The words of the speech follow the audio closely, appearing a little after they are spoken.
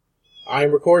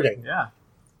I'm recording. Yeah.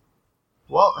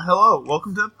 Well, hello.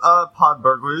 Welcome to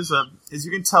Podburglars. As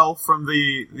you can tell from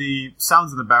the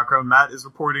sounds in the background, Matt is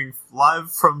reporting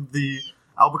live from the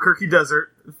Albuquerque desert,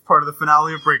 part of the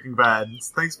finale of Breaking Bad.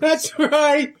 Thanks. That's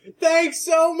right. Thanks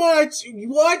so much.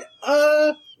 What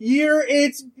a year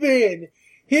it's been.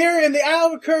 Here in the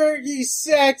Albuquerque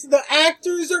set, the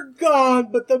actors are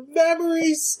gone, but the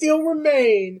memories still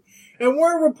remain. And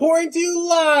we're reporting to you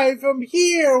live from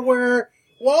here where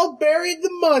Walt buried the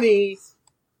money.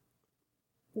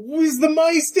 Is the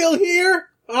money still here?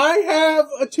 I have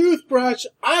a toothbrush.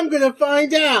 I'm gonna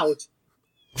find out.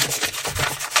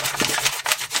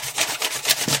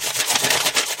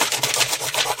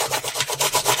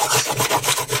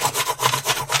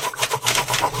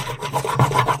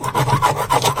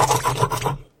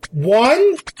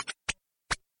 One.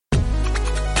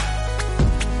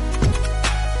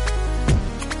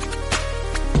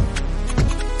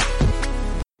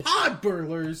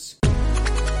 Podburglars.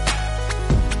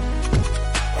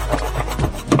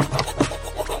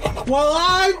 While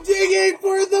I'm digging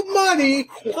for the money,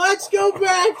 let's go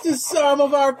back to some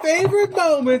of our favorite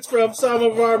moments from some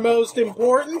of our most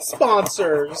important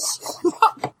sponsors.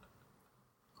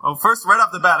 Oh, first, right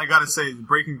off the bat, I gotta say,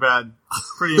 Breaking Bad,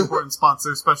 pretty important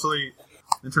sponsor, especially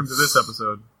in terms of this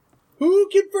episode. Who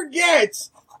can forget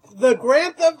the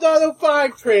Grand Theft Auto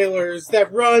 5 trailers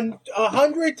that run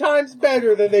 100 times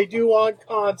better than they do on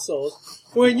consoles?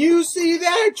 When you see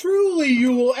that, truly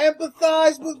you will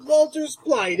empathize with Walter's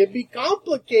plight and be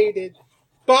complicated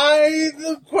by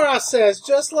the process,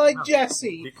 just like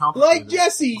Jesse. Like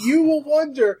Jesse, you will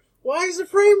wonder, why is the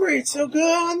frame rate so good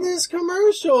on this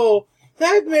commercial?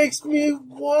 That makes me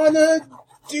wanna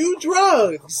do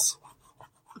drugs.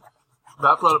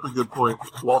 That brought up a good point.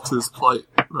 Walter's plight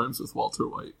rhymes with Walter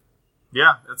White.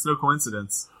 Yeah, that's no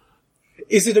coincidence.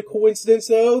 Is it a coincidence,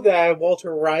 though, that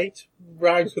Walter White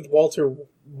rhymes with Walter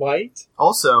White?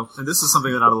 Also, and this is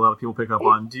something that not a lot of people pick up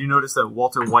on, do you notice that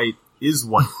Walter White is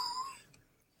white?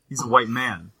 He's a white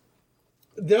man.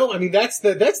 No, I mean, that's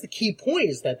the key point,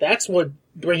 is that that's what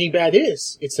Breaking Bad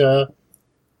is. It's a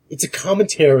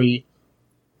commentary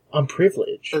on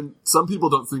privilege. And some people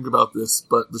don't think about this,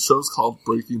 but the show's called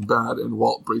Breaking Bad, and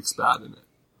Walt breaks bad in it.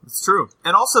 It's true.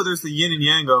 And also there's the yin and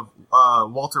yang of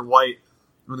Walter White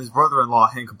with his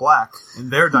brother-in-law, Hank Black,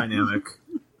 and their dynamic.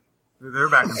 They're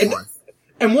back and forth.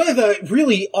 And one of the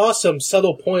really awesome,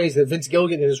 subtle points that Vince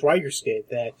Gilligan and his writers did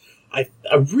that I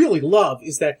really love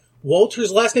is that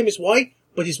Walter's last name is White,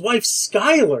 but his wife,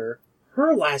 Skylar,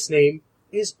 her last name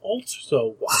is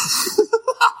also White.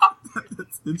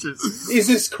 That's interesting. Is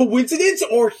this coincidence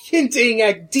or hinting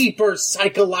at deeper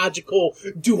psychological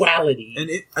duality? And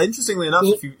interestingly enough,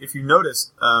 if you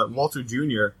notice, Walter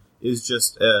Jr. is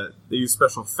just they use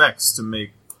special effects to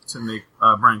make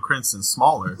Bryan Cranston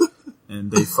smaller, and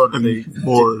they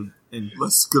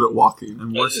less good at walking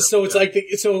and worship. So it's like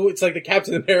the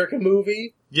Captain America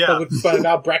movie, yeah, but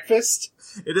about breakfast.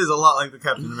 It is a lot like the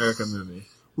Captain America movie.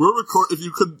 If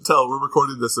you couldn't tell, we're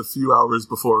recording this a few hours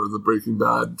before the Breaking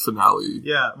Bad finale.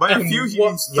 Yeah, by a few, he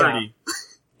means 30.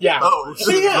 Yeah. Oh,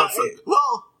 yeah.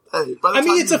 Well, hey, by the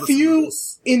time it's a few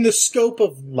in the scope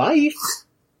of life.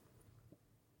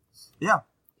 Yeah.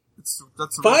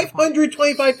 That's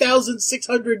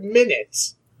 525,600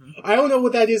 minutes. Mm-hmm. I don't know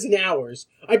what that is in hours.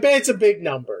 I bet it's a big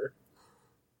number.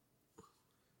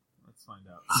 Let's find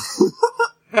out.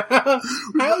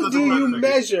 How do you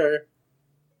measure?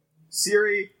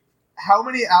 Siri, how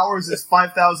many hours is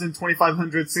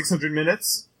 5,600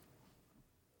 minutes?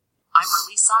 I'm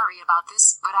really sorry about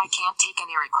this, but I can't take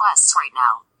any requests right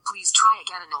now. Please try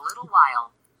again in a little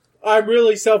while. I'm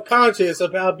really self-conscious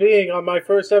about being on my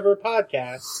first ever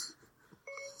podcast.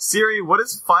 Siri, what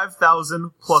is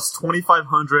 5,000 plus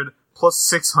 2,500 plus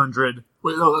 600?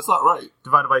 Wait, no, that's not right.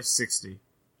 Divided by 60.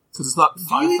 Because it's not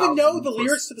 5,000. Do you even know the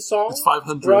lyrics to the song? It's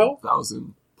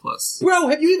 500,000 plus. Bro,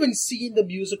 have you even seen the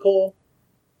musical?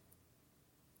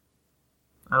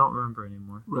 I don't remember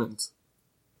anymore.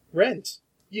 Rent.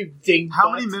 You ding.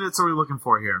 How many minutes are we looking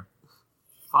for here?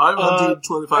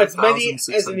 525,000. As many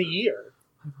as in a year.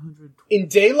 500. In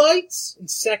daylights? In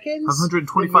seconds?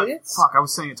 525. In minutes? Fuck, I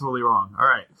was saying it totally wrong.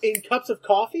 Alright. In cups of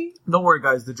coffee? Don't worry,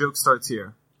 guys. The joke starts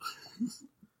here.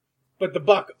 But the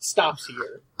buck stops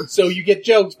here. So you get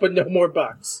jokes, but no more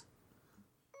bucks.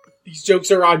 These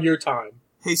jokes are on your time.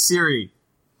 Hey Siri,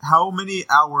 how many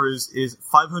hours is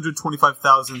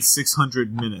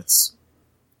 525,600 minutes?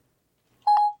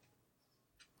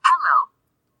 Hello.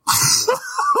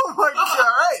 Oh my god,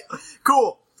 alright.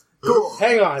 Cool.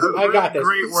 Hang on, I got this.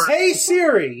 Great work. Hey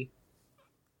Siri.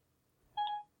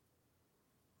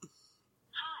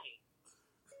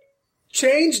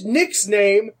 changed Nick's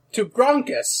name to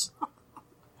Grunkus. That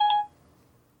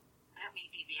may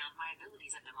be beyond my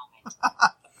abilities at the moment.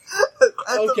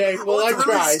 Okay, well, I What's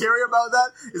really tried. scary about that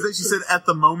is that she said at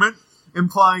the moment,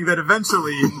 implying that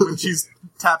eventually, when she's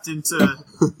tapped into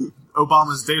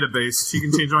Obama's database, she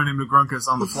can change my name to Grunkus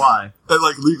on the fly. And,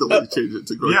 like, legally change it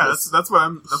to Grunkus. Yeah, that's what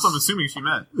I'm assuming she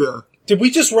meant. Yeah. Did we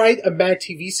just write a Mad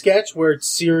TV sketch where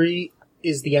Siri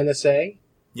is the NSA?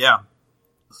 Yeah.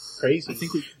 Crazy. I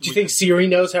think Do you think Siri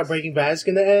knows how Breaking Bad is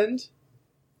going to end?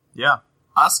 Yeah.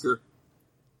 Ask her.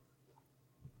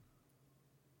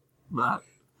 Matt.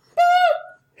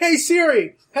 Hey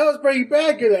Siri, how is Breaking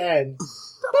Bad going to end?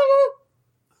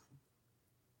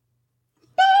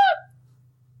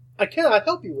 I cannot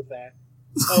help you with that.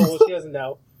 Oh, well, she doesn't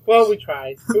know. Well, we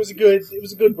tried. It was a good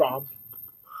romp.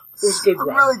 It was a good I'm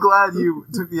romp. really glad you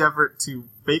took the effort to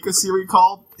fake a Siri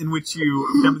call in which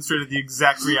you demonstrated the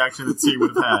exact reaction that Siri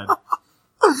would have had.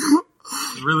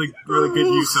 Really good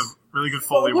use of really good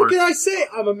Foley What work. can I say?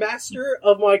 I'm a master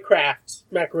of my craft,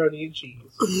 macaroni and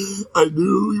cheese. I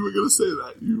knew you were going to say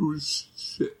that. You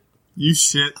shit. You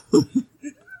shit.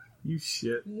 You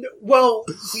shit. No, well,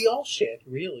 we all shit,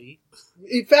 really.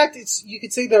 In fact, you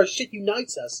could say that our shit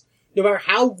unites us. No matter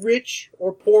how rich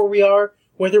or poor we are,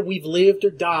 whether we've lived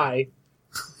or died,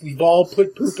 we've all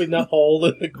put poop in the hole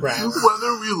in the ground.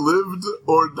 Whether we lived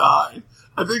or died.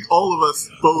 I think all of us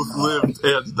both lived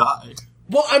and died.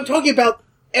 Well, I'm talking about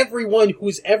everyone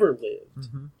who's ever lived,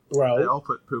 Mm-hmm. They bro. all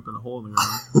put poop in a hole in the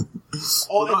ground.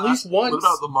 At least once. What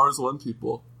about the Mars One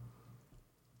people?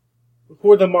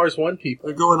 Who are the Mars One people?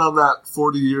 They're going on that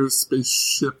 40-year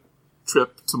spaceship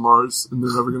trip to Mars, and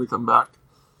they're never going to come back.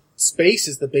 Space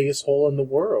is the biggest hole in the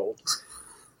world.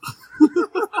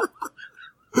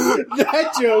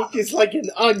 That joke is like an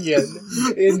onion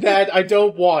in that I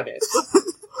don't want it.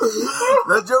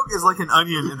 That joke is like an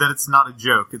onion in that it's not a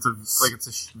joke. It's a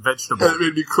vegetable. And it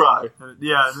made me cry.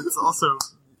 Yeah, and it's also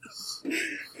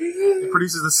it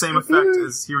produces the same effect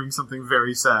as hearing something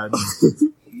very sad.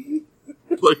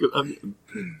 Like an onion.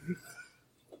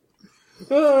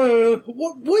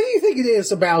 What do you think it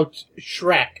is about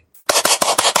Shrek?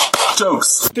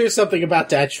 Jokes. There's something about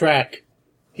that Shrek.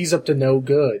 He's up to no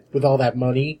good with all that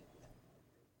money.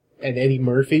 And Eddie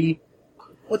Murphy.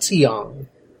 What's he on?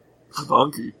 A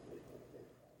donkey.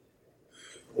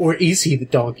 Or is he the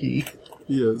donkey?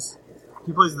 He is.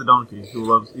 He plays the donkey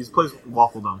he plays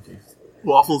Waffle Donkey.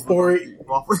 Waffles the Or donkey.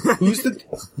 Waffle. who's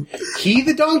he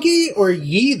the donkey or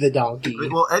ye the donkey?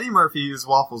 Well, Eddie Murphy is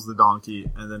Waffles the donkey,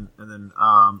 and then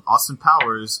Austin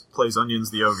Powers plays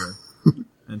Onions the ogre,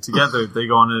 and together they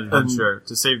go on an adventure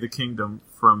to save the kingdom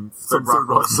from Third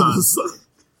Rock from the Sun.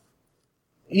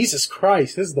 Jesus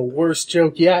Christ, this is the worst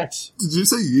joke yet. Did you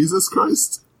say Jesus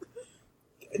Christ?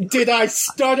 Did I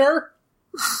stutter?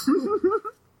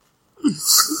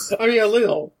 I mean, a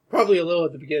little. Probably a little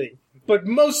at the beginning. But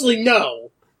mostly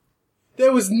no.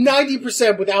 There was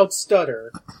 90% without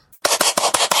stutter.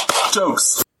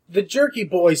 Jokes. The Jerky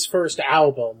Boys' first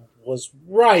album was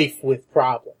rife with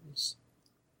problems.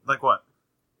 Like what?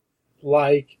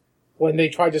 Like, when they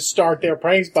tried to start their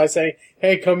pranks by saying,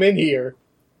 hey, come in here.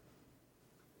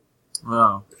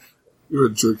 Oh. You're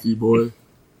a jerky boy.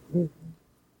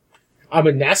 I'm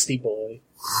a nasty boy.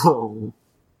 Oh.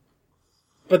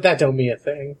 But that don't mean a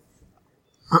thing.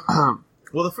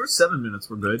 Well, the first 7 minutes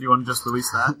were good. You want to just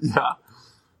release that? Yeah.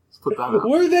 Let's put that out.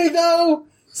 Were they, though?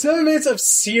 7 minutes of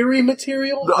Siri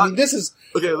material? No, I mean, this is...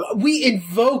 Okay, We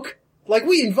invoke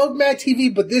Mad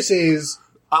TV, but this is...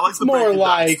 I like the more Breaking Bad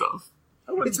like- stuff.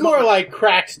 It's more like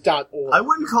cracked.org. I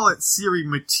wouldn't call it Siri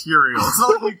material. It's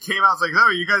not like you came out and like, oh,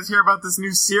 you guys hear about this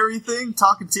new Siri thing?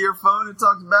 Talking to your phone and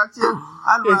talking back to you?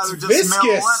 I'd rather It's just mail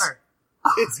a viscous. letter.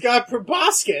 It's got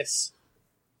proboscis.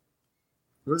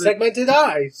 What is it? Segmented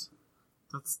eyes.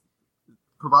 That's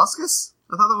proboscis?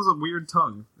 I thought that was a weird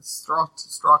tongue. It's straw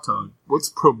tongue. What's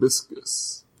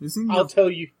proboscis? You think I'll tell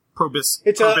you.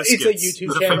 It's a YouTube It's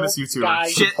a channel. famous YouTuber. Guy.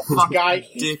 Shit, It's a fuck, guy.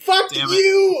 dick, Fuck damn it.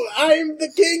 you! I'm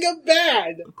the king of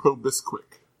bad.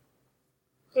 Probisquick.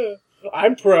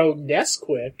 I'm pro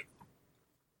Nesquik.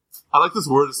 I like this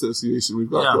word association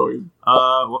we've got Yeah. going.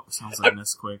 What sounds like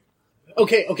Nesquik?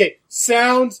 Okay.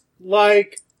 Sounds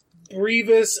like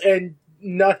Brevis and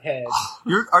Nuthead.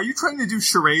 Are you trying to do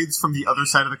charades from the other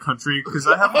side of the country? Because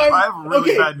I have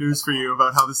really okay. bad news for you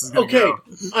about how this is going to Okay,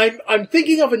 go. I'm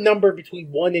thinking of a number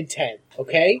between 1 and 10,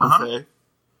 okay? Uh-huh. Okay.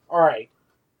 Alright.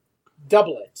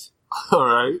 Double it.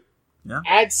 Alright.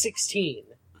 Add 16.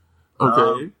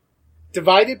 Okay.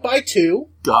 Divide it by 2,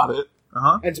 Got it.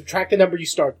 Uh-huh. and subtract the number you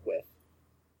start with.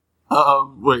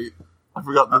 Wait. I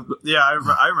forgot the... Yeah, I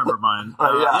remember mine.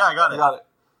 Alright, I got it.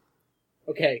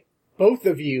 Okay. Both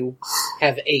of you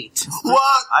have 8.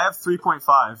 What? I have 3.5.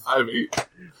 I have 8.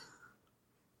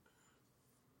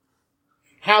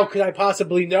 How could I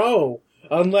possibly know?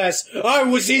 Unless I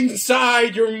was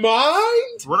inside your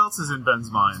mind? What else is in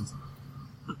Ben's mind?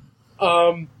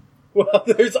 Well,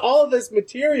 there's all this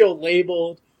material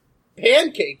labeled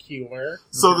pancake humor.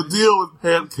 So the deal with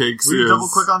pancakes Will you is... double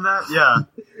click on that? Yeah.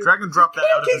 Drag and drop that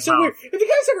out of his Pancakes are mouth. weird. Have you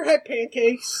guys ever had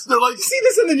pancakes? They're like, You see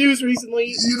this in the news recently?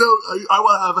 you know, I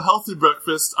want to have a healthy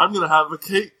breakfast. I'm going to have a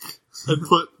cake and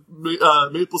put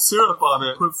maple syrup on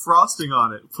it. Put frosting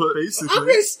on it. Put Basically. I'm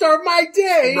gonna start my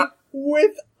day No.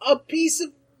 with a piece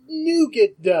of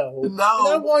nougat dough. No. And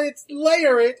I want to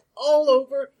layer it all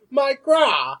over my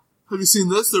gra. Have you seen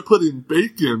this? They're putting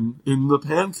bacon in the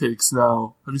pancakes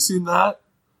now. Have you seen that?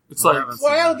 It's I like, haven't.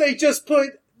 Why don't they just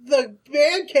put the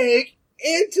pancake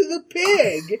into the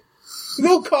pig?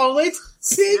 They'll call it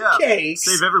pig cakes.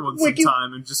 Save everyone some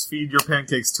time and just feed your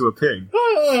pancakes to a pig.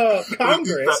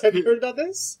 Congress, have you heard about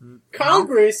this?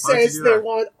 Congress Why don't you says do they that?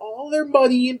 want all their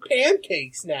money in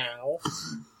pancakes now.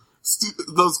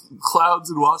 those clouds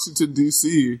in Washington,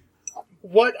 D.C.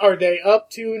 What are they up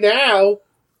to now?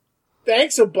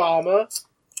 Thanks, Obama.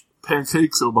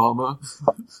 Pancakes, Obama.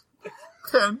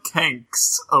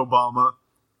 Pancakes, Obama.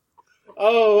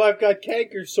 Oh, I've got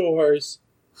canker sores.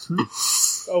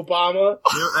 Obama.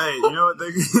 You know what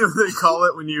they call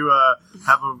it when you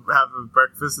have a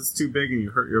breakfast that's too big and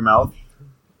you hurt your mouth?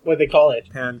 What they call it?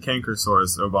 Canker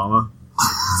sores, Obama.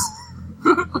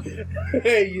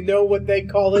 Hey, you know what they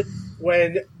call it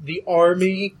when the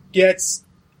army gets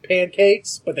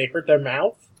pancakes, but they hurt their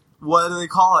mouth? What do they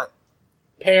call it?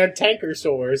 Tanker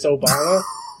sores, Obama.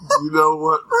 You know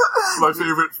what my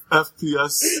favorite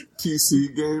FPS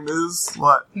PC game is?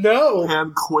 What? No.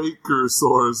 Quaker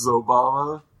Sores,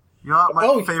 Obama. You know what my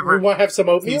You favorite want to have some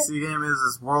oatmeal? PC game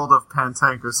is World of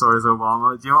Pantankosaurs,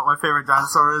 Obama. Do you know what my favorite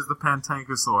dinosaur is? The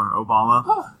Pantankosaur,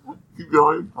 Obama. Keep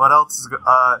going. What else is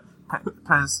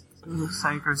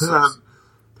Pantankosaurs?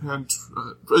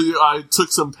 I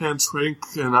took some Pantrank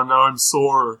and now I'm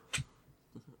sore.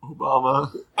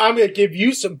 Obama. I'm gonna give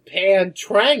you some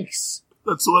Pantranks.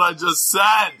 That's what I just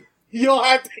said. You'll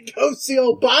have to go see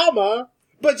Obama,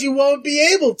 but you won't be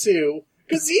able to,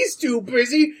 because he's too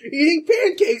busy eating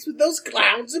pancakes with those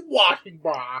clowns in Washington.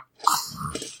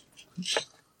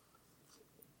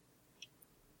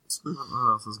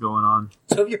 What else is going on?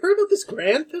 So have you heard about this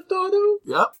Grand Theft Auto?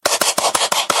 Yep.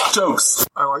 Jokes.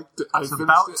 I liked it. It's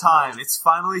about time. It's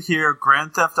finally here.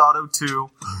 Grand Theft Auto 2,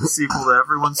 the sequel to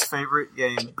everyone's favorite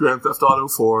game. Grand Theft Auto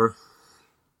 4.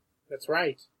 That's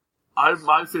right.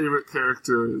 My favorite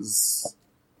character is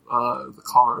the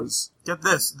cars. Get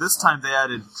this. This time they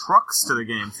added trucks to the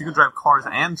game. So you can drive cars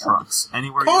and trucks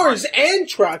anywhere Cars you like. and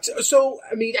trucks. So,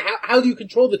 I mean, how do you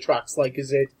control the trucks? Like,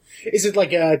 is it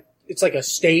like it's like a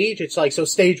stage? It's like, so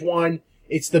stage 1,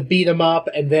 it's the beat 'em up,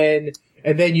 and then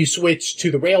you switch to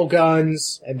the rail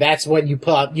guns, and that's when you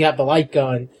have the light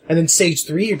gun. And then stage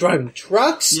 3, you're driving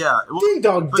trucks? Yeah. Well, Ding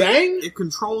dong but dang! It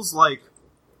controls, like,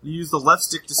 you use the left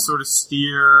stick to sort of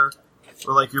steer,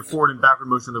 or like your forward and backward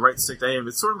motion, the right stick to aim.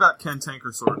 It's sort of got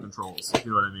Tanker sort of controls, if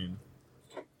you know what I mean.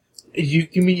 You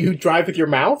mean you drive with your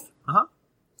mouth? Uh-huh.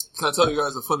 Can I tell you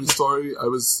guys a funny story?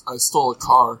 I stole a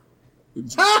car. In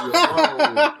GTA.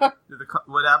 Oh.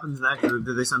 What happens next? Did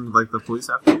they send, like, the police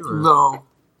after you? Or? No.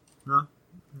 No?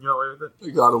 You got away with it? I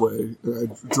got away, and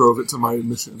I drove it to my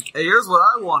mission. Hey, here's what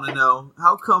I want to know.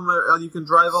 How come you can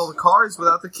drive all the cars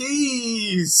without the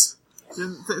keys?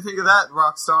 Didn't think of that,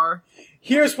 Rockstar.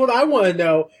 Here's what I want to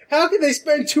know. How can they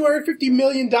spend $250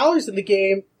 million in the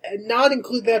game and not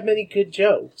include that many good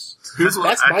jokes? Here's what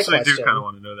That's I my actually question. do kind of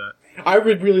want to know that. I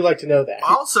would really like to know that.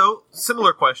 Also,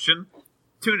 similar question.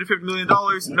 $250 million,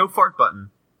 no fart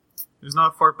button. There's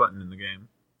not a fart button in the game.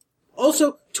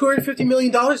 Also, $250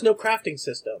 million, no crafting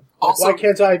system. Like, Also- why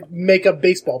can't I make a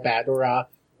baseball bat or a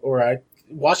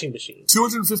washing machine?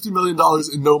 $250 million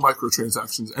in no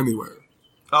microtransactions anywhere.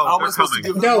 Oh, How am I they're supposed to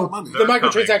coming. give them No, more money? the They're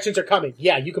microtransactions are coming.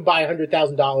 Yeah, you can buy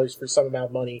 $100,000 for some amount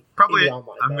of money Probably, in the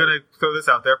online. I'm going to throw this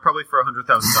out there, probably for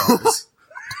 $100,000.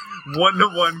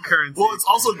 One-to-one currency. Well, it's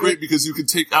also great because you can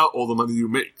take out all the money you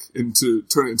make and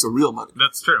turn it into real money.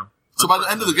 That's true. So by the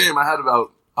end of the game, I had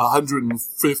about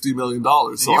 $150 million.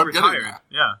 So You I'm retired. getting that.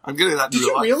 Yeah. I'm getting that in Did real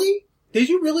you life. really? Did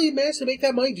you really manage to make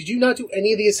that money? Did you not do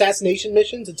any of the assassination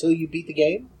missions until you beat the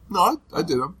game? No, I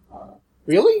did them.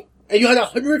 Really? And you had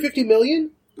 $150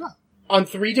 million? Yeah. On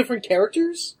 3 different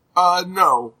characters?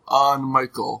 No, on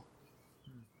Michael.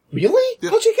 Really? Yeah.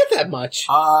 How'd you get that much?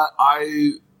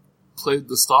 I played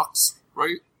the stocks,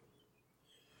 right?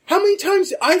 How many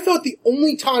times? I thought the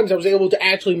only times I was able to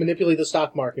actually manipulate the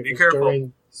stock market Be was careful.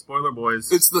 during Spoiler,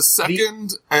 boys. It's the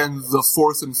second and the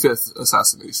fourth and fifth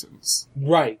assassinations.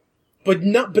 Right. But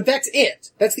that's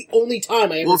it. That's the only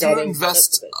time I ever Well, if got you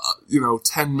invest,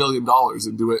 $10 million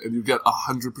into it and you get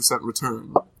 100%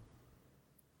 return.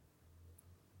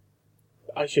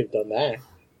 I should have done that.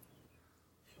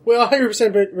 Well,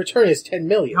 100% return is $10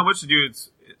 million. How much did you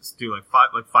do? Like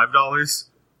 $5?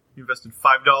 You invested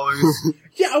 $5?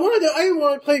 Yeah, I didn't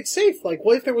want to play it safe. Like,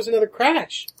 what if there was another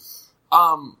crash?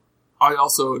 I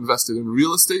also invested in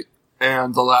real estate,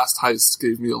 and the last heist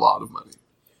gave me a lot of money.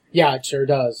 Yeah, it sure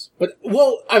does. But,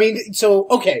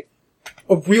 okay.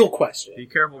 A real question. Be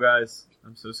careful, guys.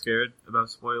 I'm so scared about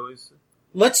spoilers.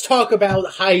 Let's talk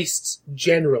about heists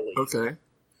generally. Okay.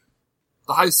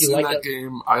 The heists in that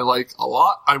game I like a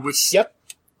lot. I wish... Yep.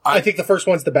 I think the first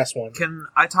one's the best one. Can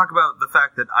I talk about the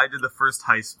fact that I did the first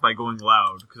heist by going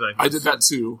loud? Because I did that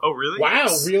too. Oh, really? Wow,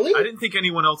 really? I didn't think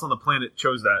anyone else on the planet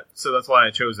chose that, so that's why I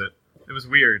chose it. It was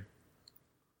weird.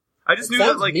 I just knew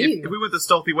that, like, if we went the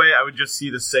stealthy way, I would just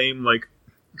see the same, like,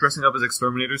 dressing up as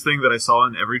exterminators thing that I saw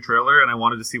in every trailer, and I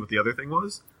wanted to see what the other thing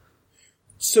was.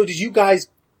 So do you guys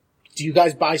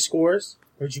buy scores?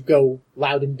 Or did you go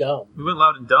loud and dumb? We went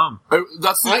loud and dumb.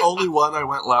 That's the only one I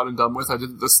went loud and dumb with. I did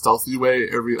it the stealthy way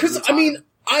every other time. Because, I mean,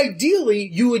 ideally,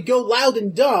 you would go loud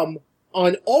and dumb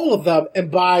on all of them and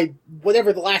buy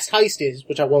whatever the last heist is,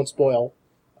 which I won't spoil.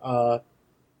 Yeah.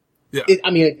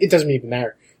 It doesn't even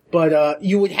matter. But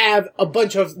you would have a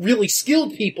bunch of really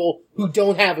skilled people who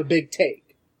don't have a big take.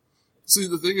 See,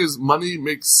 the thing is, money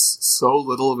makes so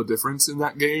little of a difference in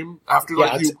that game. After,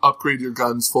 you upgrade your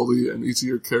guns fully and each of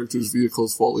your characters'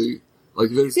 vehicles fully,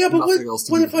 there's nothing else to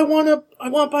do. What if I want to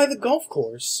buy the golf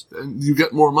course? And you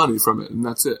get more money from it, and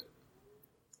that's it.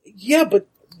 Yeah, but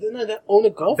then I own a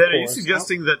golf course. Are you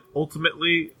suggesting that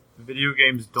ultimately video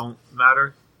games don't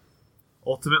matter?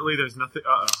 Ultimately, there's nothing...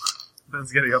 Uh-oh.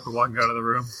 Ben's getting up and walking out of the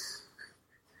room.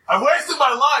 I wasted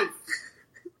my life!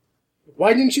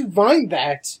 Why didn't you find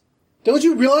that? Don't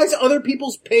you realize other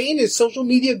people's pain is social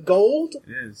media gold?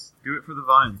 It is. Do it for the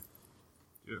Vine.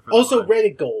 Also,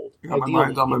 Reddit gold. I got my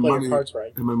mind on my money,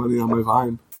 and my money on my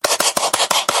Vine.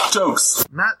 Jokes.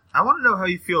 Matt, I want to know how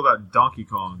you feel about Donkey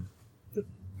Kong.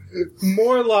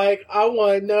 More like, I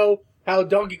want to know how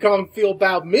Donkey Kong feel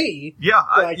about me. Yeah,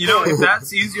 if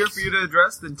that's easier for you to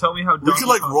address, then tell me how Donkey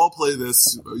Kong... We can, roleplay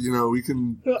this, we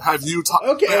can have you talk...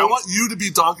 Okay. I want you to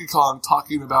be Donkey Kong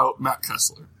talking about Matt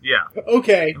Kessler. Yeah.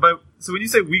 Okay. So when you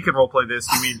say we can roleplay this,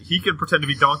 you mean he can pretend to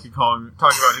be Donkey Kong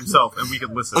talking about himself, and we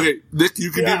can listen. Okay, Nick,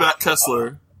 you can be Matt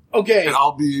Kessler. Okay. And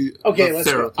I'll be the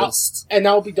therapist. And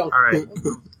I'll be Donkey Kong. Alright,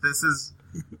 this is...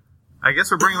 I guess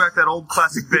we're bringing back that old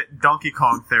classic bit, Donkey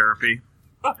Kong therapy.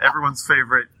 Everyone's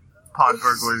favorite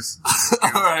Podburglars.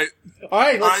 Alright,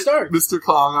 let's start. Mr.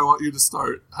 Kong, I want you to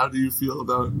start. How do you feel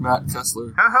about Matt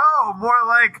Kessler? Ho-ho! More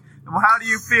like, how do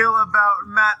you feel about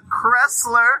Matt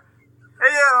Kressler?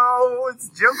 Heyo! It's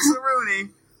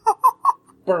Jokes-a-Rooney.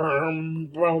 Bum,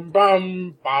 bum,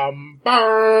 bum, bum,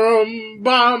 bum,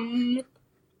 bum.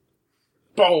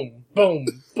 Boom, boom,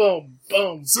 boom,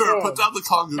 boom. Sir, put down the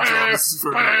Congo drums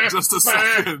for just a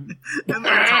second. And the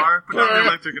guitar. Put down the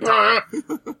electric guitar.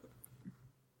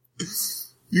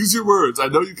 Use your words. I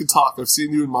know you can talk. I've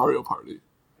seen you in Mario Party.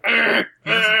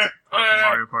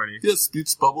 Mario Party. He has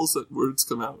speech bubbles that words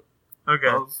come out.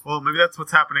 Okay. Well, maybe that's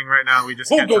what's happening right now. We just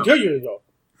can't tell.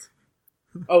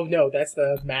 Oh no, that's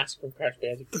the mask from Crash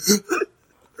Bandicoot.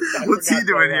 What's he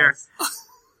doing here?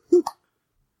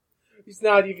 He's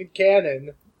not even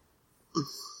canon.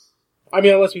 I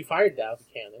mean, unless we fired down the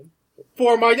cannon.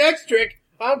 For my next trick,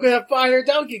 I'm gonna fire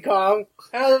Donkey Kong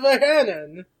out of a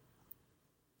cannon.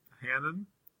 Cannon?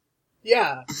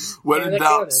 Yeah. When in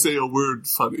doubt, say a word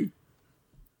funny.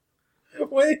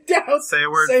 When in doubt, say a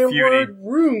word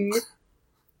room.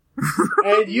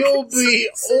 And you'll be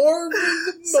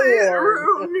ordered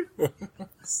more.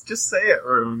 Just say it,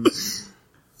 room.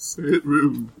 Say it,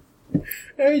 room.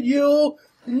 And you'll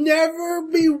never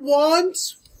be want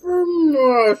for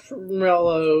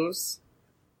marshmallows.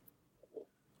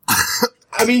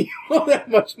 I mean, you won't have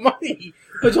much money,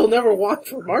 but you'll never want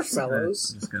for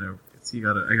marshmallows. I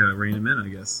gotta rein him in, I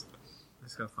guess. I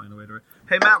just gotta find a way to...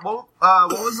 Hey, Matt, what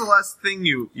was the last thing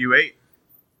you ate?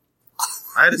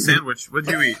 I had a sandwich. What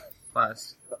did you eat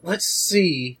last? Let's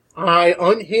see. I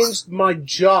unhinged my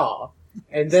jaw,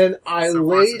 and then I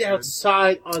laid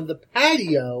outside on the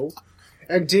patio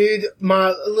and did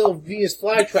my little Venus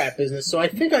flytrap business. So I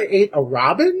think I ate a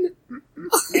robin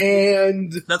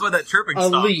and that's why that chirping a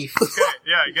stopped. leaf. Okay,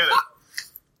 yeah, I get it.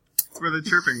 That's where the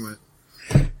chirping went.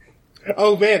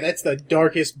 Oh man, that's the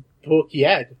darkest book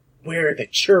yet. Where the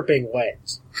chirping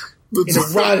went.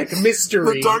 an erotic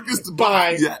mystery. The darkest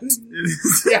by... yet.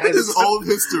 Yes. Is all of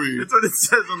history. That's what it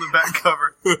says on the back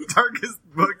cover. Darkest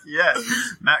book yet.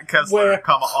 Matt Kessler,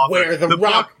 author. Where the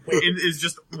rock... book is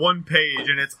just one page,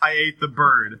 and it's I ate the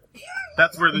bird.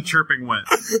 That's where the chirping went.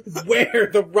 Where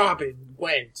the Robin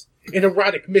Went. An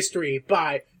erotic mystery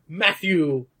by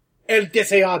Matthew El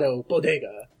Deseado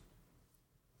Bodega.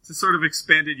 It's a sort of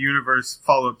expanded universe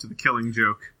follow-up to The Killing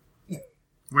Joke.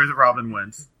 Where the Robin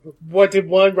Went. What did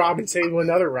one Robin say to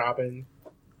another Robin?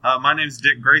 My name's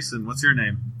Dick Grayson. What's your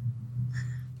name?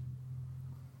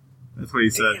 That's what he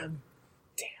said.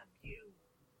 Damn you.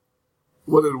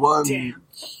 What did one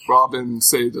Robin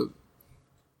say to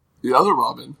the other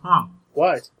Robin? Huh.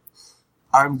 What?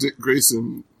 I'm Dick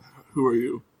Grayson. Who are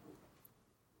you?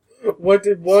 What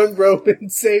did one Robin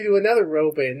say to another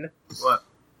Robin? What?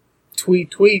 Tweet,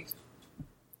 tweet.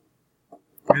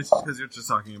 It's because you're just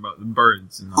talking about the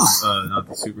birds and not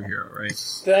the superhero,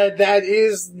 right? That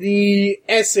is the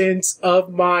essence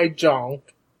of my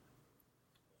junk.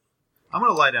 I'm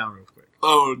gonna lie down real quick.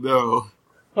 Oh no.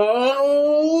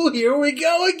 Oh, here we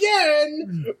go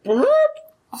again! Burp!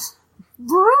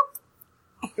 Burp.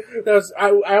 I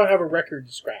don't have a record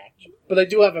to scratch, but I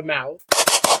do have a mouth.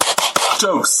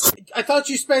 Jokes. I thought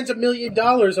you spent $1 million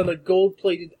on a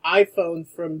gold-plated iPhone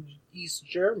from East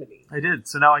Germany. I did,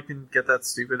 so now I can get that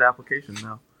stupid application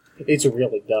now. It's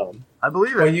really dumb. I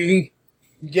believe it. When you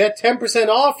get 10%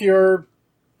 off your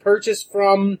purchase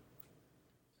from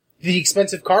the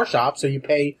expensive car shop, so you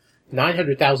pay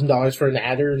 $900,000 for an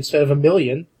adder instead of $1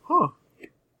 million. Huh.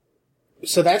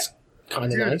 So that's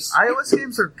kind of nice. iOS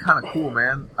games are kind of cool,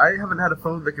 man. I haven't had a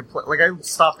phone that can play... Like, I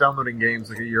stopped downloading games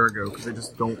like a year ago because they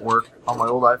just don't work on my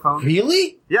old iPhone.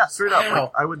 Really? Yeah, straight up. Wow.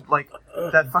 Like, I would, like,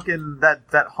 that fucking...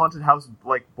 That Haunted House,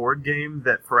 like, board game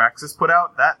that Firaxis put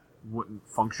out, that wouldn't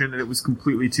function, and it was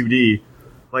completely 2D.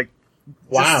 Like,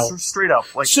 wow. Just straight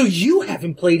up. Like, So you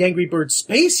haven't played Angry Birds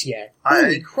Space yet?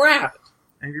 Holy crap.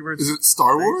 Angry Birds... Is it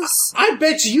Star Wars? I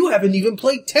bet you haven't even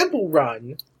played Temple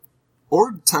Run.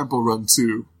 Or Temple Run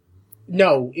 2?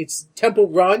 No, it's Temple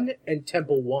Run and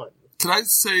Temple 1. Can I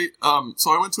say,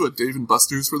 so I went to a Dave &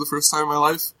 Buster's for the first time in my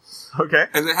life. Okay.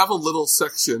 And they have a little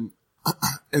section.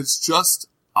 It's just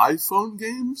iPhone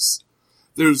games.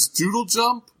 There's Doodle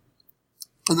Jump.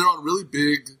 And they're on really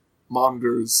big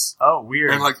monitors. Oh,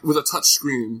 weird. And like with a touch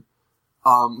screen.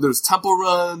 There's Temple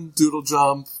Run, Doodle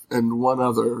Jump, and one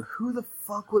other. Who the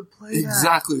fuck would play that?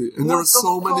 Exactly. And there were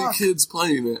so many kids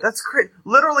playing it. That's great.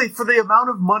 Literally, for the amount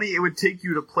of money it would take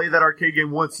you to play that arcade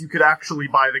game once, you could actually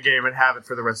buy the game and have it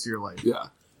for the rest of your life. Yeah.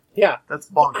 Yeah. That's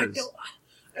bonkers.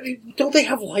 I mean, don't they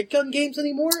have light gun games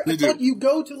anymore? They do. Thought you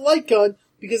go to light gun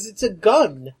because it's a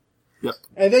gun. Yep.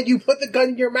 And then you put the gun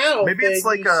in your mouth. Maybe it's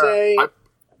like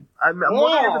I'm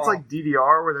wondering if it's like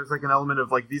DDR, where there's like an element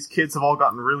of like these kids have all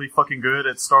gotten really fucking good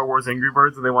at Star Wars Angry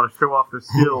Birds, and they want to show off their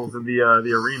skills in the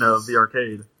arena of the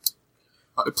arcade.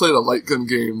 I played a light gun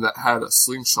game that had a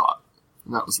slingshot,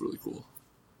 and that was really cool.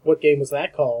 What game was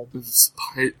that called? It was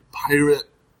pirate.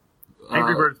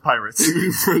 Angry Birds Pirates.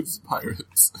 Angry Birds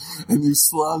Pirates, and you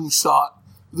slingshot.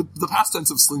 The past tense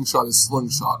of slingshot is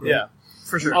slungshot, right? Yeah.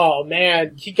 For sure. Oh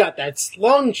man, he got that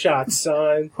slung shot,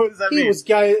 son. What does that mean? Does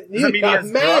that mean he has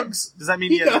drugs? Does that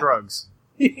mean he has drugs?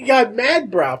 He got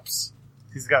mad brups.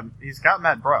 He's got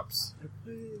mad brups.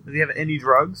 Does he have any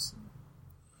drugs?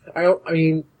 I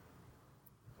mean,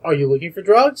 are you looking for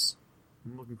drugs?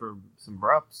 I'm looking for some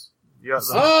brups.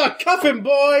 Cuff him,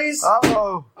 boys!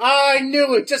 Oh! I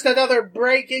knew it. Just another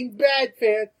Breaking Bad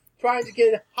fan trying to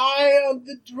get high on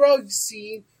the drug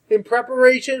scene in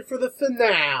preparation for the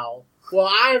finale. Well,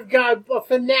 I've got a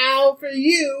finale for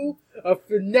you. A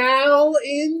finale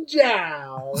in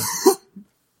jail.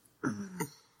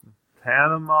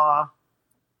 Panama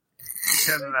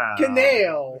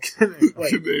Canal.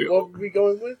 Wait, Canal. what were we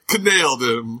going with? Nailed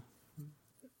him.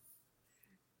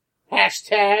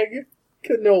 Hashtag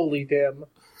cannoli dim.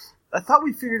 I thought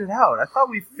we figured it out. I thought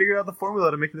we figured out the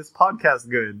formula to make this podcast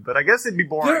good, but I guess it'd be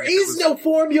boring. There is no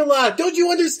formula. Don't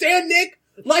you understand, Nick?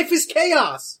 Life is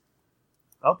chaos.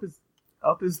 Up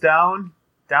is down.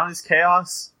 Down is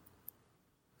chaos.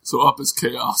 So up is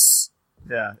chaos.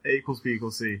 Yeah, A equals B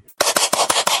equals C.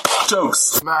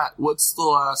 Jokes. Matt, what's the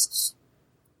last...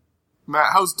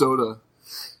 Matt, how's Dota?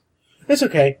 It's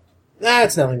okay.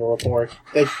 That's nothing to report.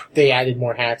 They added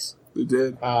more hats. They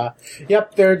did.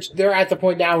 Yep, they're at the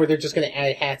point now where they're just going to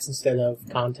add hats instead of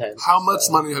content. How much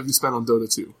money have you spent on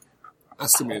Dota 2?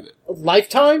 Estimate it.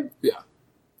 Lifetime? Yeah.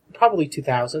 Probably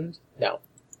 2,000. No.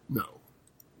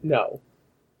 No.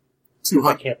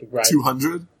 That can't be right.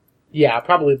 200? Yeah,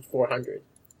 probably 400.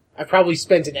 I probably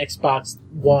spent an Xbox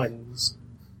Ones.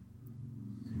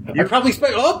 I probably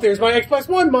spent, there's my Xbox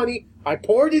One money. I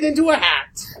poured it into a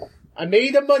hat. I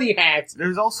made a money hat.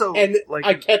 There's also, and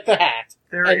I kept the hat.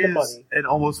 There and is the money. An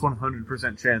almost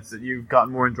 100% chance that you've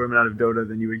gotten more enjoyment out of Dota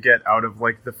than you would get out of,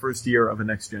 like, the first year of a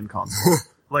next-gen console.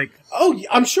 Like... Oh,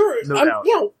 I'm sure. No doubt.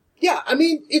 Yeah, I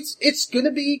mean, it's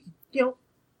gonna be,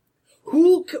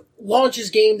 who launches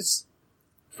games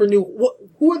for new...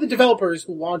 Who are the developers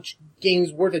who launch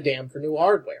games worth a damn for new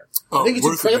hardware? I think it's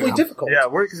incredibly difficult. Yeah,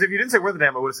 because if you didn't say worth a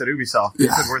damn, I would have said Ubisoft. You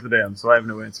said worth a damn, so I have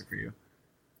no answer for you.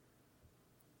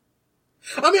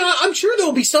 I mean, I'm sure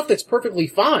there'll be stuff that's perfectly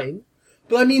fine,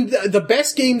 but I mean, the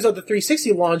best games of the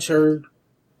 360 launch are,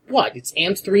 what? It's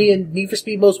AMS 3 and Need for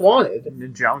Speed Most Wanted.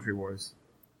 And Geometry Wars.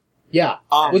 Yeah.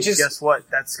 Which is... Guess what?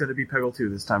 That's going to be Peggle 2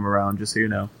 this time around, just so you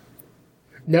know.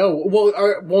 No. Well,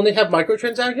 won't they have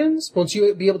microtransactions? Won't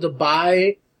you be able to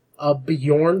buy a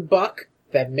Bjorn buck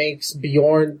that makes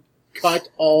Bjorn cut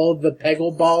all the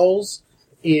Peggle balls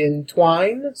in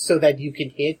twine so that you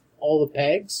can hit all the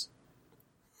pegs?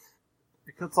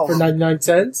 For 99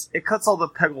 cents? It cuts all the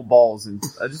Peggle balls, and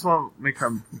I just want to make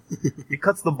sure it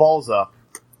cuts the balls up,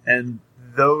 and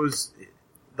those,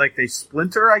 like, they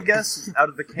splinter, I guess, out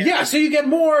of the can. Yeah, so you get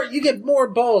more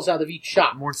balls out of each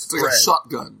shot. More spread. It's like a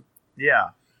shotgun. Yeah.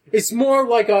 It's more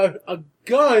like a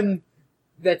gun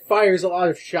that fires a lot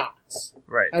of shots.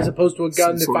 Right. As opposed to a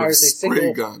gun that fires a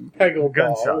single gun. Peggle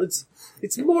ball. Gunshot.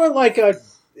 It's more like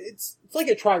it's like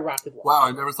a tri-rocket launcher. Wow,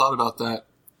 I never thought about that.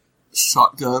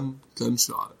 Shotgun,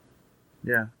 gunshot.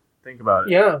 Yeah, think about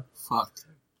it. Yeah. Fuck.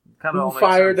 Who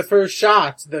fired the first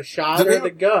shot? The shot or the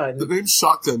gun? The name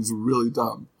shotgun's really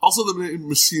dumb. Also, the name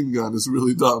machine gun is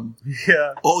really dumb.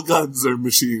 Yeah. All guns are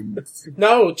machines.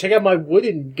 No, check out my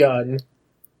wooden gun.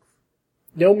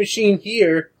 No machine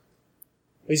here.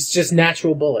 It's just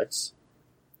natural bullets.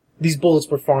 These bullets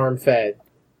were farm-fed.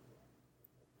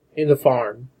 In the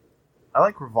farm. I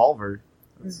like Revolver.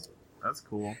 That's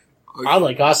cool. I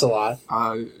like Ocelot.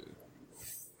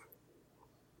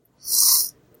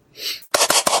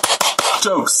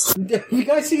 Jokes. You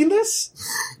guys seen this?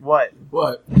 What?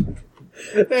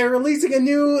 They're releasing a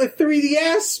new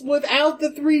 3DS without the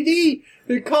 3D.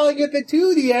 They're calling it the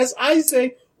 2DS. I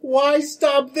say, why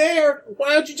stop there?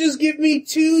 Why don't you just give me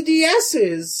 2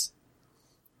 DSs?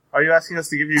 Are you asking us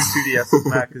to give you 2 DSs,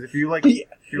 Matt? Because if you like, if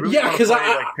you really want to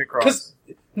play like Picross.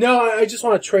 No, I just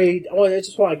want to trade. I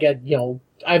just want to get,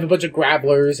 I have a bunch of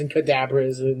Gravelers and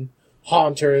Kadabras and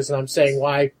Haunters, and I'm saying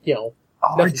why,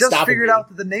 I just figured out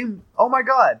that the name, oh my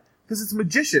god, because it's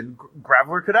Magician,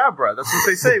 Graveler Kadabra. That's what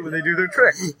they say when they do their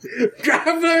trick.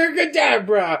 Graveler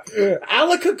Kadabra!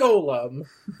 Alaka Golem!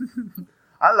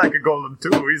 I like a Golem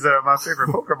too, he's my favorite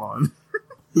Pokemon.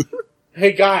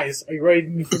 Hey guys, are you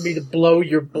ready for me to blow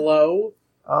your blow?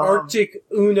 Arctic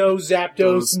Uno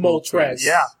Zapdos Moltres.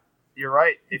 Yeah. You're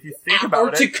right. If you think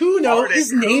about Articuno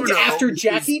is named after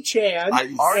Jackie Chan,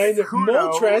 and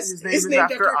Moltres is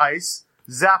named after Ice.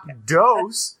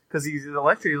 Zapdos, because he's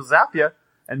electric, he'll zap you,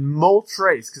 and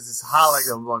Moltres, because it's hot like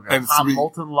hot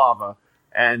molten lava,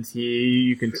 and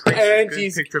you can trace a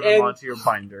good picture of him onto your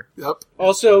binder. Yep.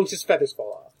 Also, his feathers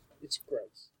fall off. It's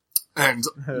gross. And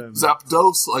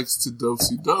Zapdos likes to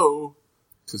do-si-do,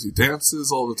 because he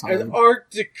dances all the time. And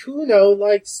Articuno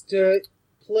likes to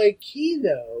play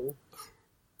Keno.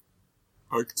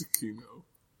 Articuno.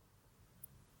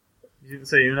 You didn't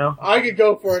say Uno? I could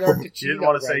go for an Articuno. You didn't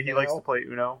want to say he likes to play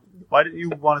Uno? Why didn't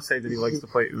you want to say that he likes to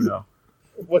play Uno?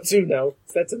 What's Uno?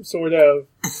 Is that some sort of...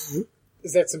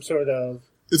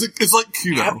 It's like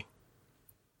Kuno. App?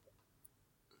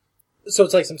 So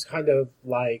it's like some kind of,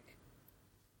 like...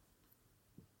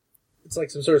 It's like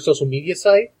some sort of social media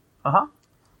site? Uh-huh.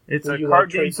 It's a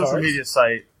card game social media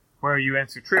site where you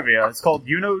answer trivia. It's called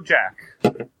Uno Jack.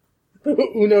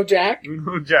 Uno Jack?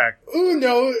 Uno Jack.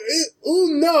 Uno,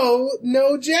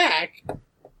 no Jack.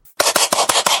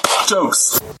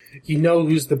 Jokes. You know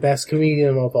who's the best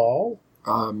comedian of all?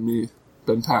 Me.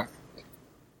 Ben Pack.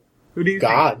 Who do you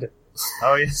God. think?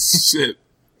 Oh, yeah. Shit.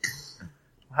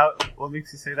 What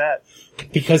makes you say that?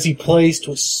 Because he plays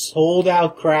to a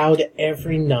sold-out crowd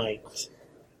every night.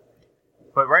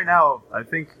 But right now, I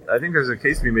think there's a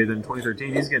case to be made that in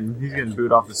 2013 he's getting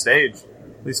booed off the stage.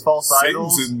 These false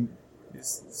idols.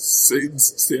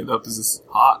 Satan's stand-up is just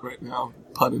hot right now.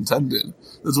 Pun intended.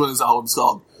 That's what his album's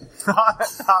called.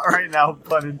 Hot right now,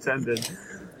 pun intended.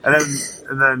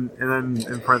 And then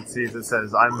in parentheses it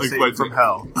says, "I'm Satan from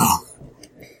hell."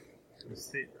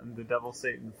 I'm the devil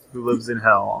Satan who lives in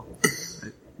hell.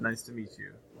 Nice to meet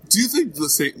you. Do you think the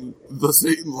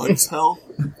Satan likes hell?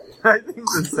 I think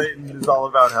the Satan is all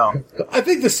about hell. I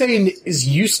think the Satan is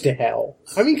used to hell.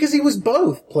 I mean, because he was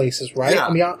both places, right? Yeah.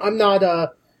 I mean, I'm not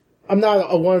I'm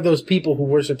not one of those people who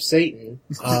worship Satan.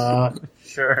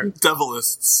 Sure.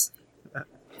 Devilists.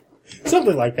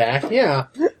 Something like that, yeah.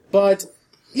 But,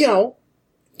 you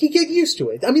get used to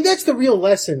it. I mean, that's the real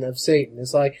lesson of Satan.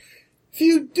 It's like, if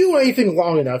you do anything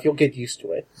long enough, you'll get used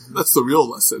to it. That's the real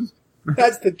lesson.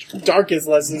 That's the darkest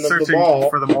lesson of them all. Searching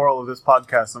for the moral of this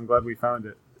podcast. I'm glad we found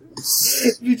it.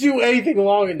 If you do anything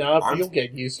long enough, you'll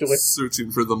get used to it.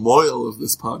 Searching for the moil of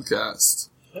this podcast.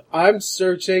 I'm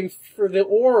searching for the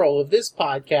oral of this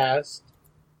podcast.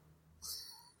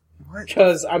 What?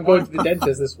 Because I'm going to the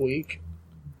dentist this week.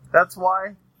 That's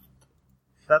why?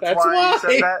 That's why you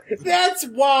said that? That's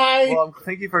why! Well,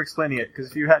 thank you for explaining it,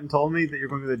 because if you hadn't told me that you're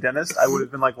going to the dentist, I would have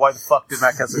been like, why the fuck did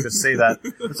Matt Kessler just say that?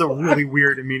 That's a really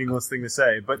weird and meaningless thing to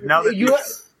say. But now that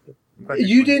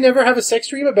you didn't ever have a sex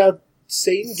dream about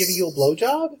Satan giving you a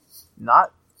blowjob?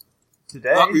 Not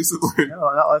today. Not recently. No,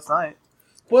 not last night.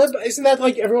 What? Isn't that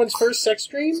like everyone's first sex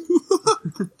dream?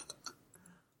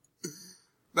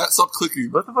 Matt, stop clicking.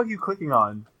 What the fuck are you clicking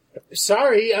on?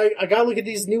 Sorry, I gotta look at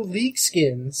these new League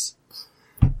skins.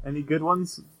 Any good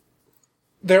ones?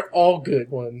 They're all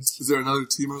good ones. Is there another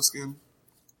Teemo skin?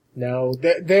 No,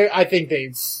 I think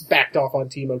they've backed off on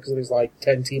Teemo because there's like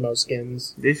 10 Teemo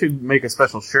skins. They should make a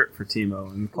special shirt for Teemo.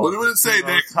 And call What would it say,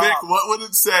 Nick? Top. Nick, what would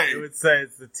it say? It would say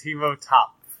it's the Teemo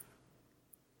Top.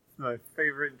 My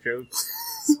favorite joke.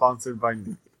 Sponsored by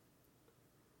Nick.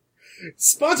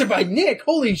 Sponsored by Nick?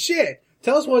 Holy shit!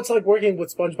 Tell us what it's like working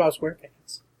with SpongeBob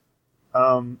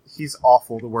SquarePants. He's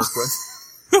awful to work with.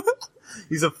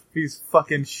 He's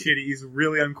fucking shitty. He's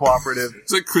really uncooperative.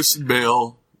 It's like Christian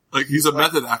Bale. Like, he's a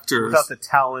method actor. Without the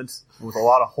talent, with a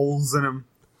lot of holes in him.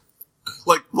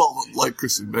 Like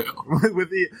Christian Bale.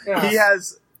 He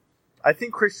has, I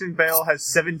think Christian Bale has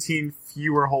 17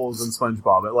 fewer holes than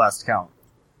SpongeBob at last count.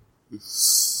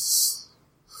 Let's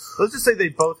just say they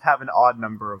both have an odd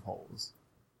number of holes.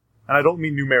 And I don't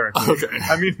mean numerically. Okay.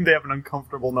 I mean they have an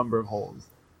uncomfortable number of holes.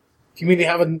 Do you mean they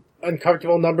have an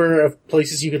uncomfortable number of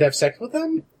places you could have sex with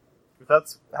them? If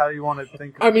that's how you want to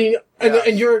think of it. I mean,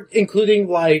 and you're including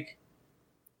the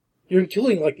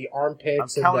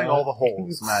armpits. I'm counting all the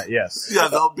holes, Matt, yes. Yeah,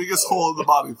 the biggest hole in the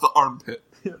body, the armpit.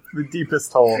 The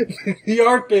deepest hole. The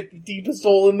armpit, the deepest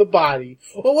hole in the body.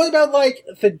 Well, what about, like,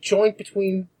 the joint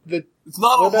between the... It's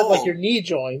not what a about, hole. like, your knee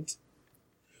joint?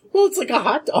 Well, it's like a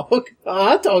hot dog. A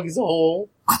hot dog is a hole.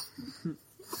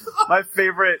 My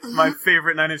favorite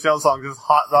Nine Inch Nails song is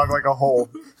Hot Dog Like a Hole.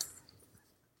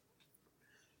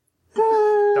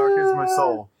 Dark is my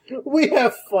soul. We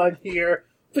have fun here.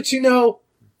 But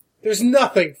there's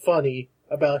nothing funny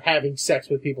about having sex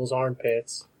with people's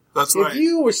armpits. That's right. If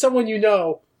you or someone you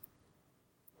know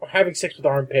are having sex with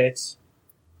armpits,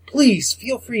 please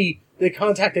feel free to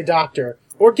contact a doctor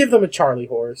or give them a Charlie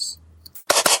horse.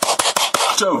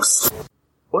 Jokes.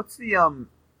 What's the,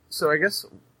 so I guess,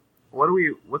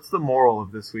 what's the moral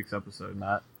of this week's episode,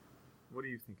 Matt? What do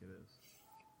you think it is?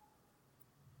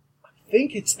 I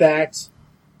think it's that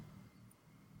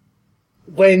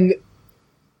when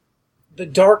the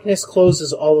darkness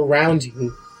closes all around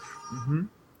you,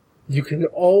 you can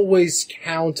always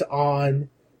count on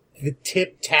the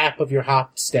tip-tap of your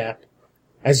hop step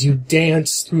as you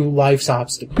dance through life's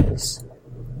obstacles.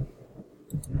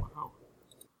 Wow.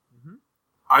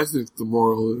 I think the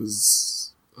moral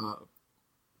is,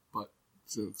 butt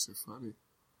jokes are funny.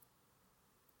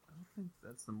 I don't think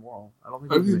that's the moral. I don't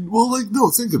think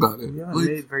think about it. We haven't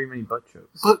made very many butt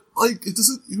jokes. But, it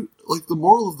doesn't, the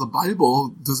moral of the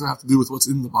Bible doesn't have to do with what's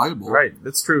in the Bible. Right,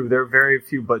 that's true. There are very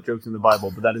few butt jokes in the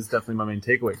Bible, but that is definitely my main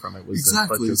takeaway from it.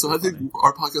 Exactly. So I think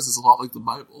our podcast is a lot like the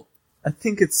Bible. I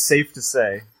think it's safe to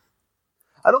say.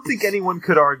 I don't think anyone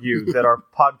could argue that our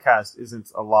podcast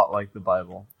isn't a lot like the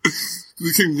Bible.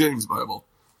 The King James Bible.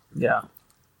 Yeah.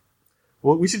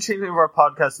 Well, we should change the name of our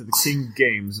podcast to the King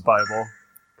Games Bible,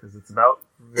 because it's about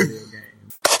video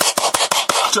games.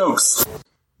 Jokes.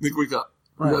 Nick, we gotta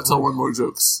tell one more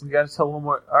jokes. We gotta tell one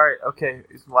more. Alright, okay.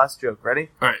 It's the last joke. Ready?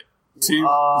 Alright. Team,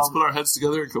 let's put our heads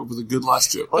together and come up with a good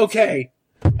last joke. Okay.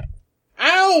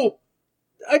 Ow!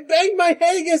 I banged my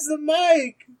head against the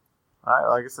mic! Alright,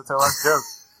 well, I guess that's our last joke.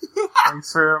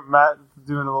 Thanks for Matt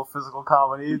doing a little physical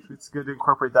comedy. It's good to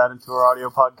incorporate that into our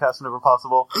audio podcast whenever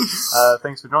possible.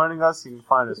 Thanks for joining us. You can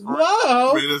find us.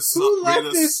 Whoa! Who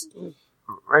left this?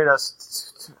 Rate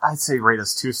us. I'd say rate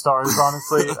us 2 stars,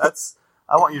 honestly.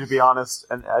 I want you to be honest,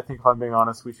 and I think if I'm being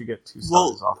honest, we should get 2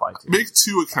 stars off iTunes. Make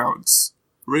 2 accounts.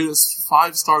 Rate us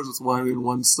 5 stars with one and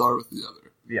 1 star with the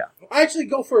other. Yeah. Actually,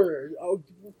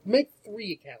 make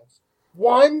 3 accounts.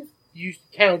 One, you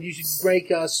should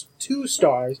rank us 2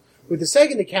 stars. With the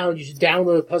second account, you should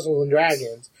download Puzzle and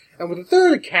Dragons. And with the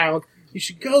third account, you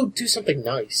should go do something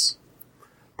nice.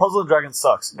 Puzzle and Dragons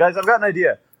sucks, guys. I've got an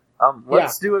idea.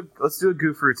 Let's do a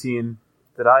goof routine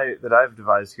that I've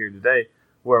devised here today,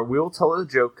 where we'll tell a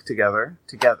joke together.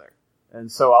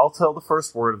 And so I'll tell the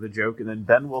first word of the joke, and then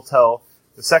Ben will tell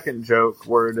the second joke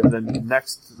word, and then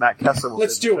next Matt Kessler will.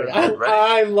 Let's do it.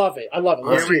 I love it.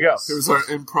 Here we go. Here's our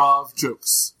improv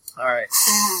jokes. All right.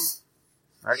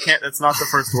 I can't. That's not the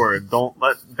first word. Don't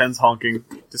let Ben's honking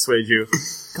dissuade you.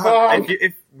 God,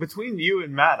 if between you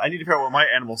and Matt, I need to figure out what my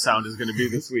animal sound is going to be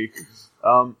this week.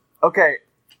 Okay,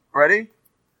 ready?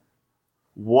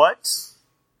 What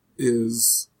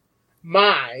is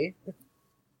my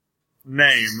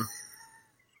name?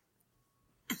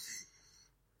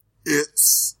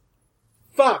 It's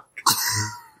fuck.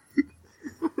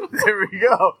 There we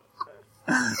go.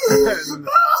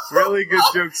 Really good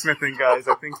joke smithing, guys.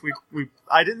 I think we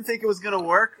I didn't think it was gonna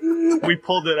work. We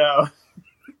pulled it out.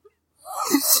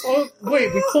 Oh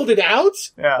wait, we pulled it out?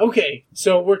 Yeah. Okay,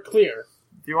 so we're clear.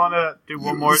 Do you want to do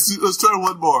one more? Let's try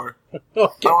one more.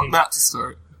 Okay. I want Matt to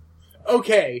start.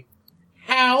 Okay.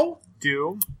 How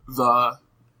do the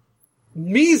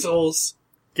measles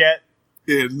get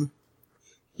in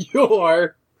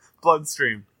your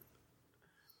bloodstream?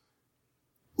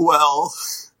 Well,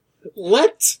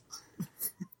 let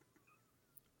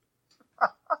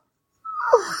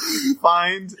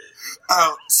find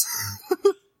out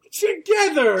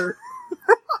together.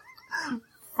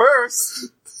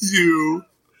 First, you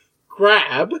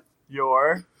grab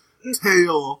your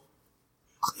tail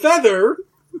feather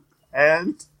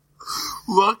and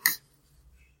look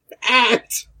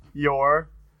at your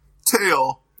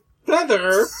tail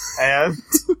feather and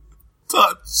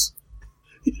touch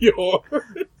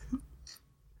your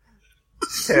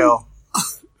tail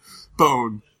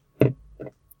bone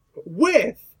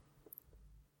with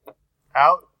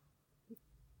out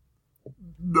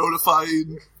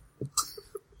notifying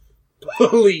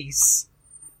police.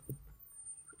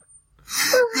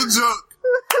 Good joke.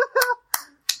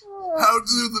 How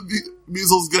do the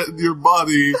measles get in your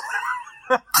body?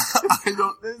 I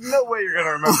don't. There's no way you're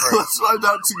gonna remember. Let's find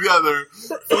out together.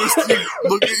 First, you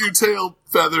look at your tail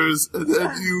feathers, and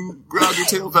then you grab your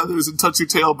tail feathers and touch your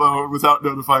tailbone without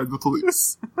notifying the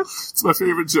police. It's my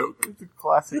favorite joke. It's a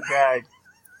classic gag.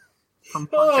 From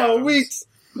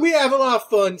We have a lot of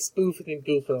fun spoofing and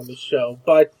goofing on this show,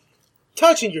 but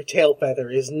touching your tail feather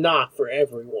is not for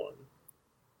everyone.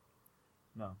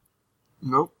 No.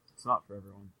 Nope. It's not for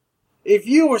everyone. If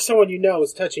you or someone you know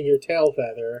is touching your tail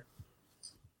feather,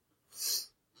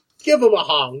 give them a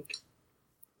honk.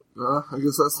 I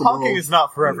guess that's the honking moral. is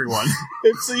not for everyone.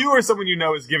 If so you or someone you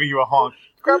know is giving you a honk,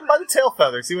 grab them by the tail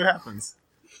feather, see what happens.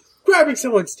 Grabbing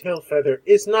someone's tail feather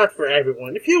is not for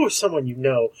everyone. If you or someone you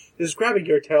know is grabbing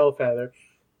your tail feather,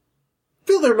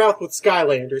 fill their mouth with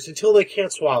Skylanders until they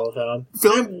can't swallow them,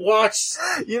 and watch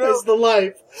as the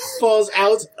life falls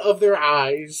out of their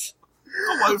eyes.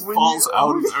 The life falls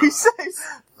out of their eyes. Say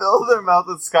fill their mouth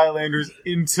with Skylanders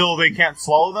until they can't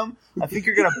swallow them, I think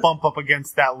you're going to bump up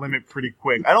against that limit pretty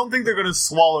quick. I don't think they're going to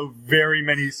swallow very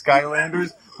many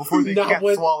Skylanders before they can't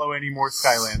swallow any more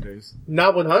Skylanders.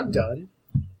 Not when I'm done.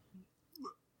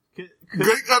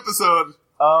 Great episode.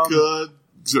 Good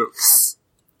jokes.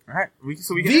 All right,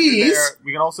 so we can end it there.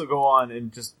 We can also go on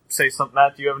and just say something.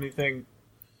 Matt, do you have anything?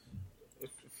 If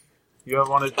you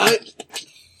want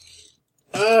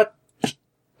to?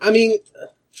 I mean,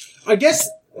 I guess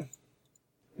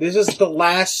this is the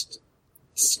last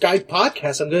Skype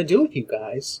podcast I'm going to do with you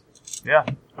guys. Yeah.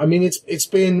 I mean, it's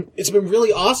been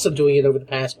really awesome doing it over the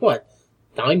past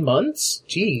 9 months.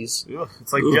 Jeez. Ugh,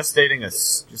 it's like just dating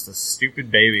just a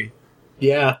stupid baby.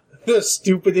 Yeah, the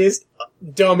stupidest,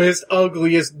 dumbest,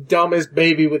 ugliest, dumbest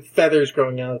baby with feathers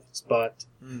growing out of its butt.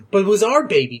 But it was our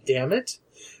baby, damn it.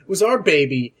 It was our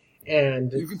baby,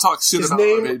 and you can talk shit about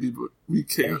our baby, but we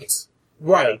can't.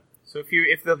 Right. So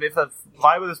if the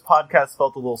vibe of this podcast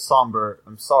felt a little somber,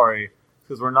 I'm sorry,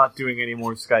 because we're not doing any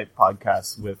more Skype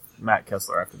podcasts with Matt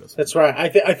Kessler after this. That's right. I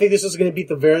think this is going to be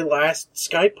the very last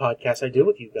Skype podcast I do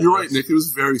with you guys. You're right, Nick. It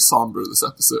was very somber, this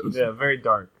episode. Yeah, very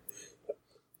dark.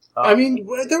 I mean,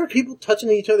 there were people touching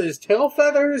each other's tail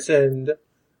feathers and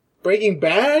Breaking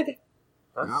Bad.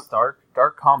 That's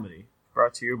dark comedy.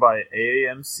 Brought to you by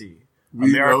AMC,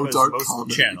 We know America's dark most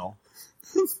comedy. channel.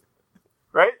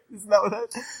 Right? Isn't that what that?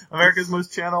 America's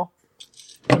most channel.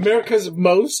 America's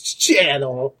most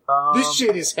channel. This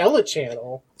shit is hella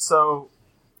channel. So,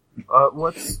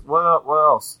 what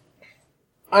else?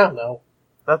 I don't know.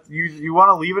 That you want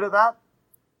to leave it at that?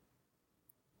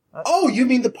 Oh, you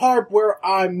mean the part where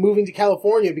I'm moving to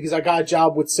California because I got a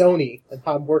job with Sony and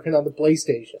I'm working on the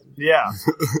PlayStation? Yeah.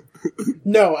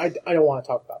 No, I don't want to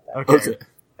talk about that. Okay.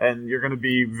 And you're going to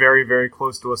be very, very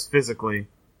close to us physically.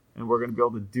 and we're going to be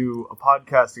able to do a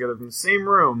podcast together from the same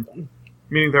room.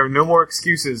 Meaning there are no more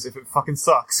excuses if it fucking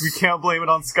sucks. We can't blame it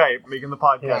on Skype making the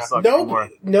podcast suck anymore.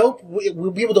 Nope.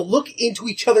 We'll be able to look into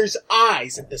each other's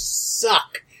eyes, and the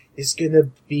suck is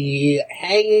gonna be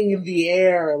hanging in the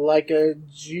air like a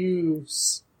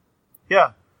juice.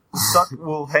 Yeah. The suck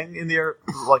will hang in the air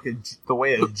like the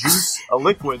way a juice, a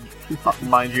liquid,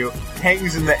 mind you,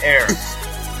 hangs in the air.